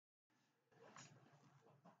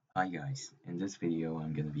Hi guys, in this video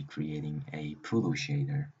I'm going to be creating a Puddle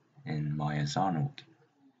shader in Maya's Arnold.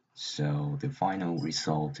 So the final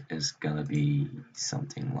result is going to be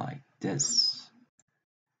something like this.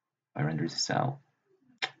 I render this out.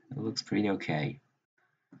 It looks pretty okay.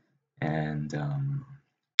 And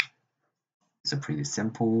it's a pretty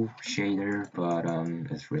simple shader, but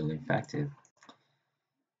it's really effective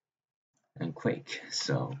and quick.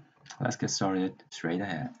 So let's get started straight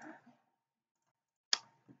ahead.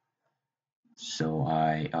 So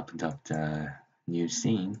I opened up the new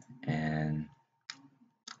scene and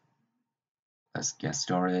let's get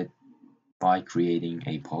started by creating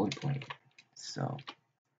a polyplane. So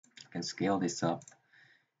I can scale this up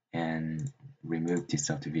and remove this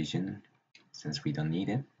subdivision since we don't need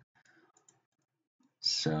it.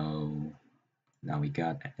 So now we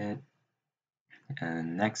got it.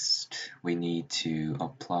 And next we need to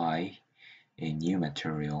apply a new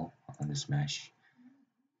material on this mesh.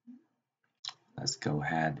 Let's go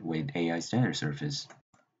ahead with AI standard surface.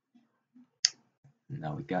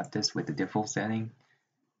 Now we got this with the default setting.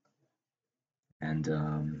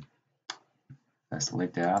 And let's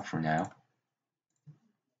leave that out for now.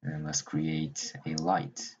 And let's create a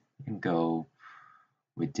light and go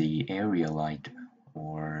with the area light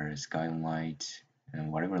or skyline light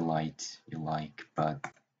and whatever light you like, but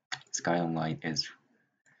skyline light is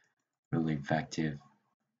really effective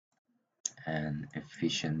and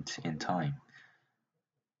efficient in time.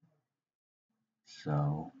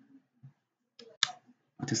 So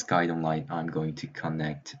with the skyline light, I'm going to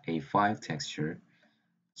connect a file texture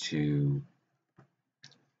to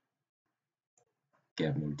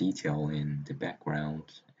get more detail in the background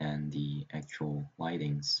and the actual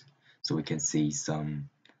lightings, so we can see some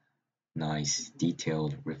nice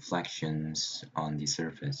detailed reflections on the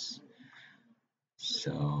surface.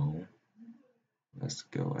 So let's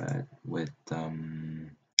go ahead with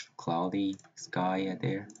cloudy sky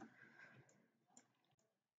there.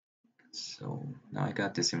 So now I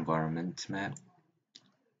got this environment map,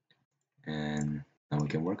 and now we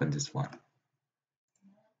can work on this one.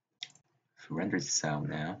 So render this out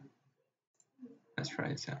now. Let's try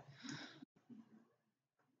this out.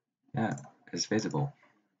 Yeah, it's visible.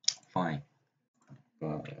 Fine.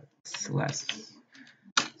 But let's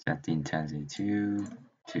set the intensity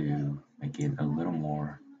to make it a little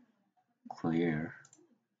more clear.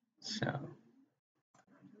 So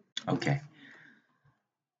okay.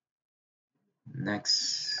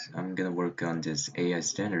 Next, I'm gonna work on this AI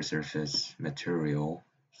standard surface material.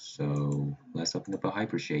 So let's open up a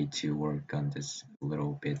hypershade to work on this a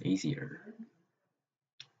little bit easier.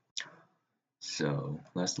 So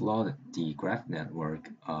let's load the graph network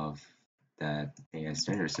of that AI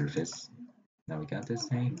standard surface. Now we got this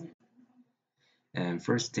thing. And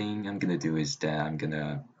first thing I'm gonna do is that I'm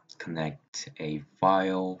gonna connect a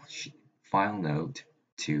file node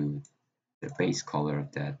to the base color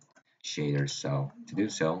of that shader. So to do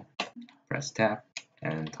so, press tab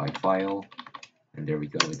and type file, and there we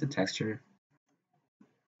go with the texture.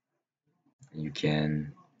 And you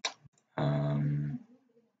can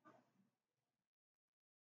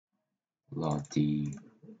load the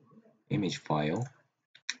image file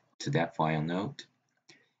to that file node,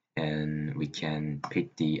 and we can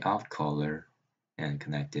pick the out color and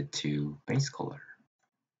connect it to base color.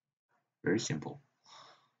 Very simple.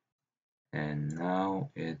 And now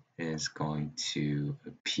it is going to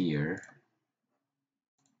appear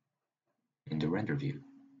in the render view.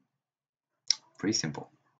 Pretty simple.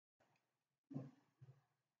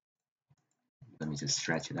 Let me just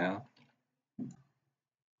stretch it out a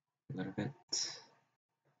little bit.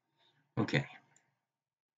 Okay.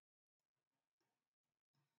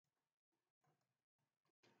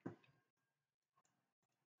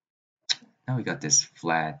 Now we got this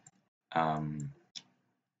flat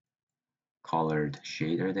colored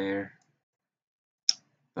shader there,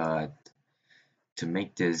 but to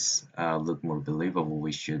make this look more believable,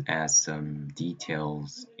 we should add some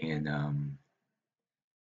details in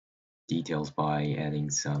details by adding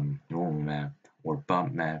some normal map or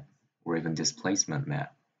bump map or even displacement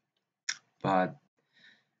map. But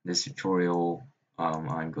this tutorial,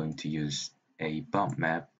 I'm going to use a bump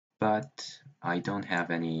map, but I don't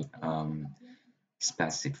have any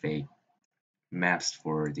specific maps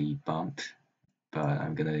for the bump, but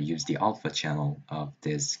I'm gonna use the alpha channel of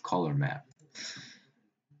this color map.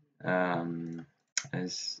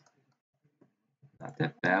 It's not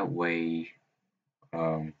that bad way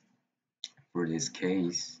for this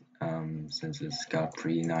case, since it's got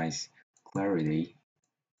pretty nice clarity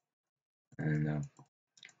and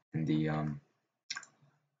in the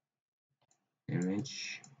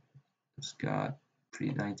image, it's got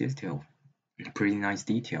pretty nice detail. pretty nice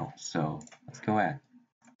detail. So let's go ahead.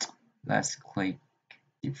 Let's click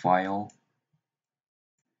the file,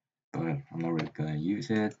 but I'm not really gonna use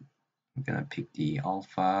it. I'm gonna pick the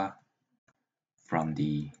alpha from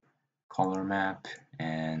the color map,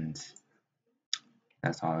 and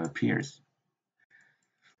that's how it appears.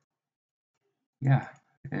 Yeah,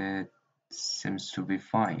 it seems to be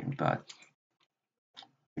fine, but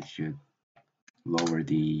we should lower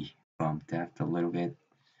the bump depth a little bit.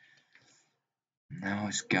 Now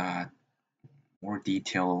it's got more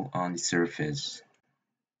detail on the surface.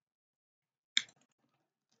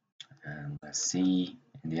 And let's see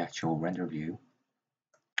in the actual render view.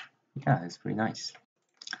 Yeah, it's pretty nice.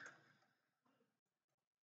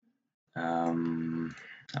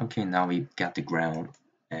 Okay, now we got the ground,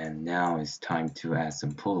 and now it's time to add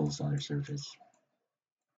some puddles on the surface.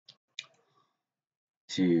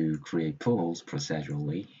 To create puddles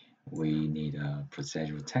procedurally, we need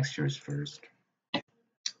procedural textures first.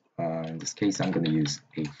 In this case, I'm going to use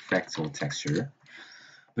a fractal texture,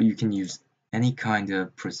 but you can use any kind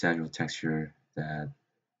of procedural texture that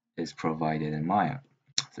is provided in Maya,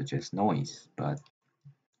 such as noise, but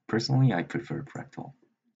personally I prefer fractal.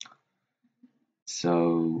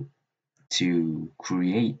 So to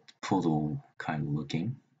create puddle kind of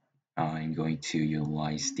looking, I'm going to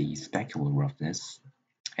utilize the specular roughness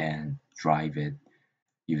and drive it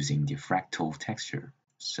using the fractal texture.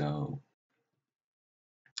 So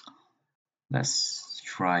let's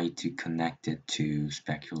try to connect it to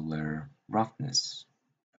specular roughness,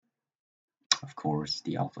 of course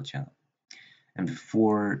the alpha channel. And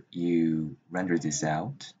before you render this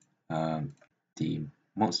out, the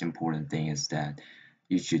most important thing is that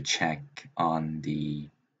you should check on the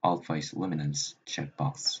alpha is luminance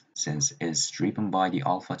checkbox, since it's driven by the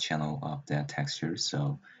alpha channel of that texture,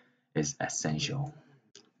 so it's essential.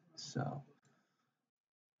 So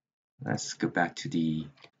let's go back to the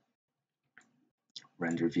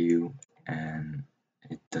render view, and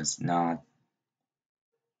it does not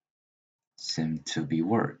seem to be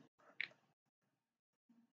work.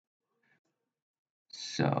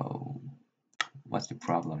 So what's the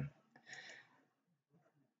problem?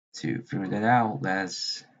 To figure that out,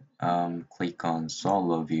 let's click on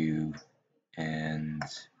solo view, and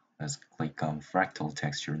let's click on fractal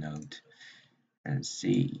texture node and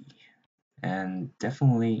see. And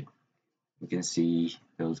definitely you can see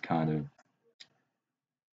those kind of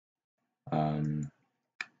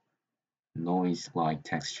noise-like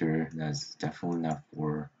texture. That's definitely not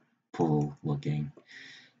for puddle looking.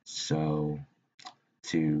 So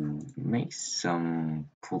to make some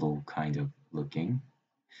puddle kind of looking,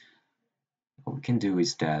 what we can do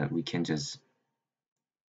is that we can just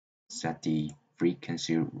set the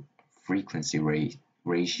frequency rate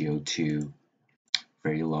ratio to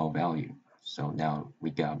very low value. So now we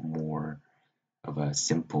got more of a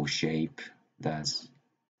simple shape that's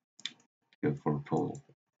good for puddle.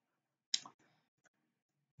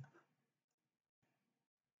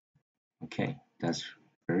 Okay, that's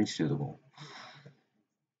very suitable.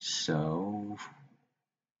 So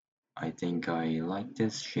I think I like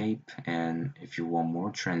this shape, and if you want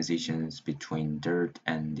more transitions between dirt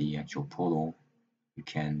and the actual puddle, you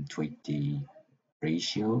can tweak the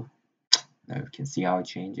ratio. Now you can see how it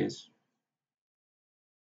changes.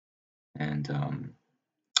 And I'm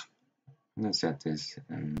gonna set this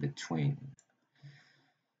in between.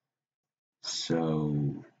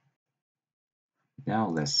 So now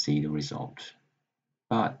let's see the result.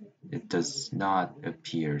 But it does not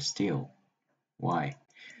appear still. Why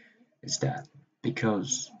is that?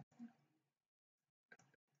 Because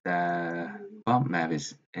the bump map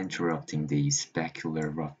is interrupting the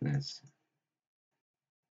specular roughness.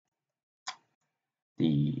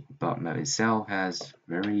 The bump map itself has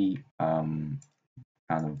very kind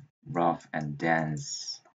of rough and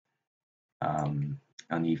dense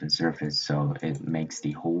uneven surface, so it makes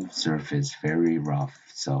the whole surface very rough.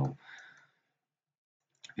 So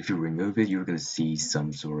if you remove it, you're going to see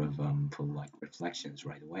some sort of like reflections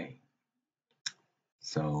right away.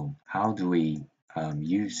 So how do we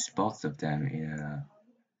use both of them in a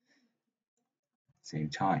same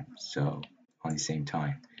time? So on the same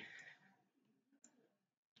time.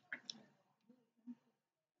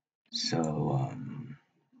 So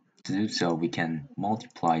to do so, we can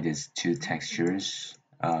multiply these two textures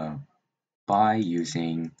by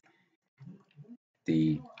using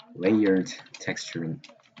the layered texture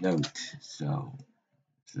node. So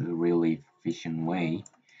it's a really efficient way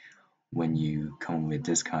when you come with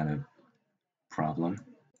this kind of problem.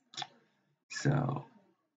 So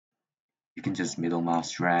you can just middle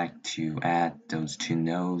mouse drag to add those two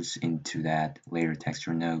nodes into that layer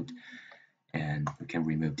texture node, and we can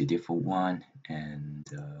remove the default one, and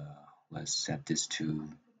let's set this to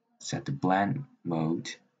set the blend mode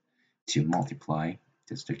to multiply.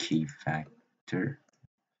 That's the key factor.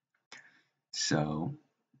 So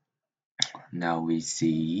now we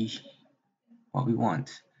see what we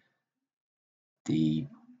want. The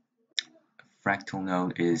fractal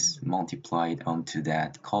node is multiplied onto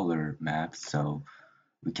that color map, so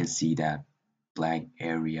we can see that black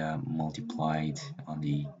area multiplied on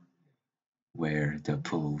the where the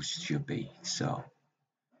pools should be. So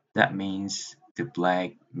that means the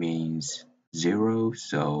black means 0,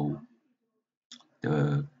 so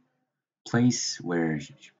the place where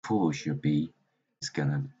pool should be is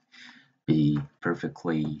gonna be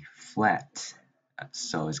perfectly flat,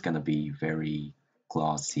 so it's gonna be very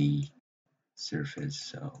glossy surface.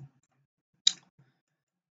 So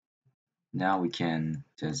now we can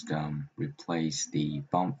just replace the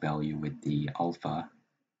bump value with the alpha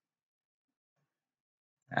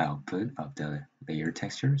output of the layer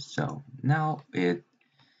texture. So now it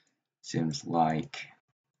seems like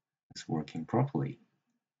it's working properly.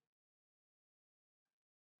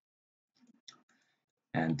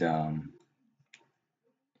 And it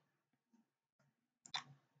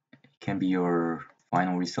can be your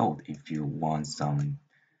final result if you want some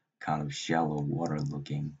kind of shallow water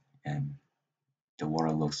looking, and the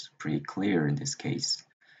water looks pretty clear in this case,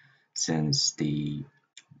 since the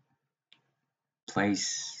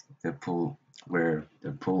place the pool where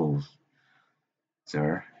the pools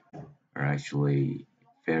are actually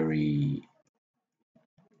very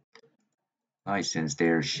nice, since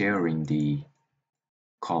they're sharing the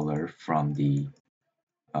color from the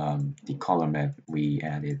color map we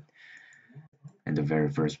added in the very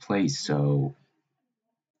first place. So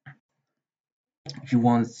if you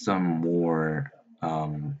want some more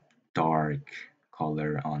dark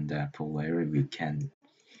color on that pool area, we can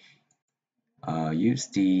use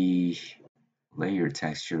the layer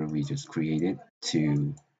texture we just created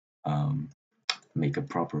to um, make a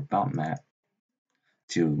proper bump map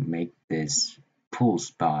to make this pool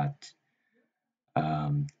spot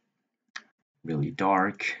um, really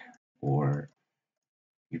dark, or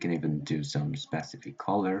you can even do some specific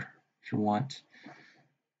color if you want.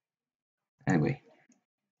 Anyway,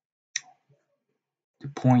 the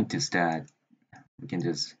point is that we can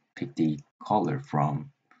just pick the color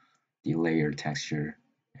from the layer texture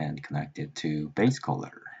and connect it to base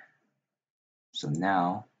color. So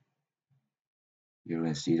now you're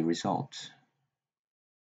going to see the result.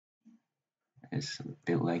 It's a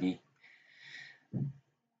bit laggy.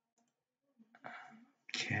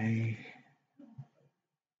 Okay.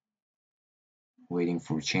 Waiting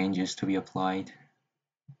for changes to be applied.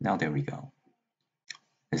 Now there we go.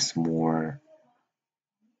 It's more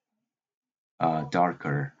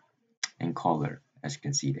darker in color, as you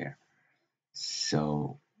can see there.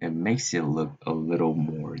 So it makes it look a little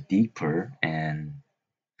more deeper and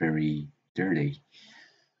very dirty.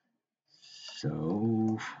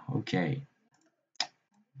 So, okay,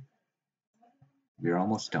 we're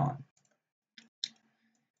almost done.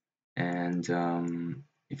 And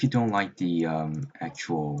if you don't like the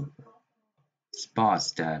actual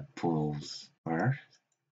spots that pools are,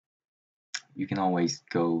 you can always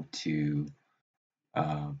go to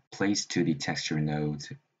place to the texture node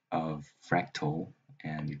of fractal,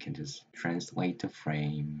 and you can just translate the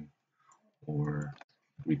frame or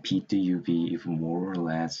repeat the UV if more or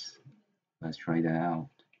less. Let's try that out.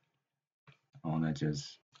 I want to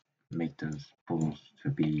just make those pools to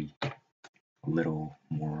be a little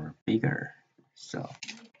more bigger. So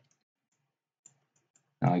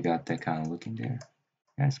now I got that kind of look in there.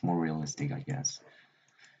 Yeah, it's more realistic, I guess.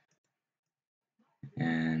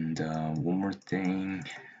 And one more thing,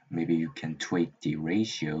 maybe you can tweak the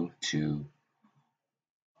ratio to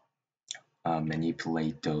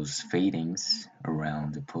manipulate those fadings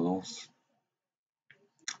around the pools.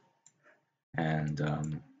 And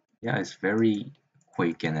yeah, it's very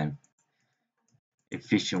quick and an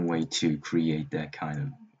efficient way to create that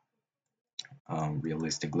kind of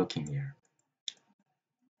realistic looking here.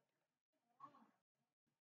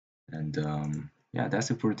 And yeah,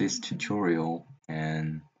 that's it for this tutorial,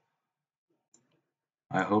 and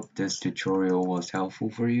I hope this tutorial was helpful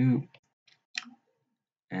for you.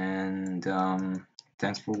 And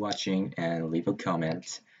thanks for watching, and leave a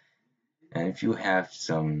comment. And if you have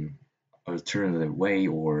some alternative way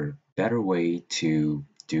or better way to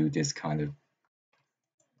do this kind of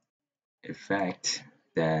effect,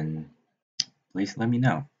 then please let me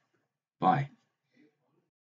know. Bye.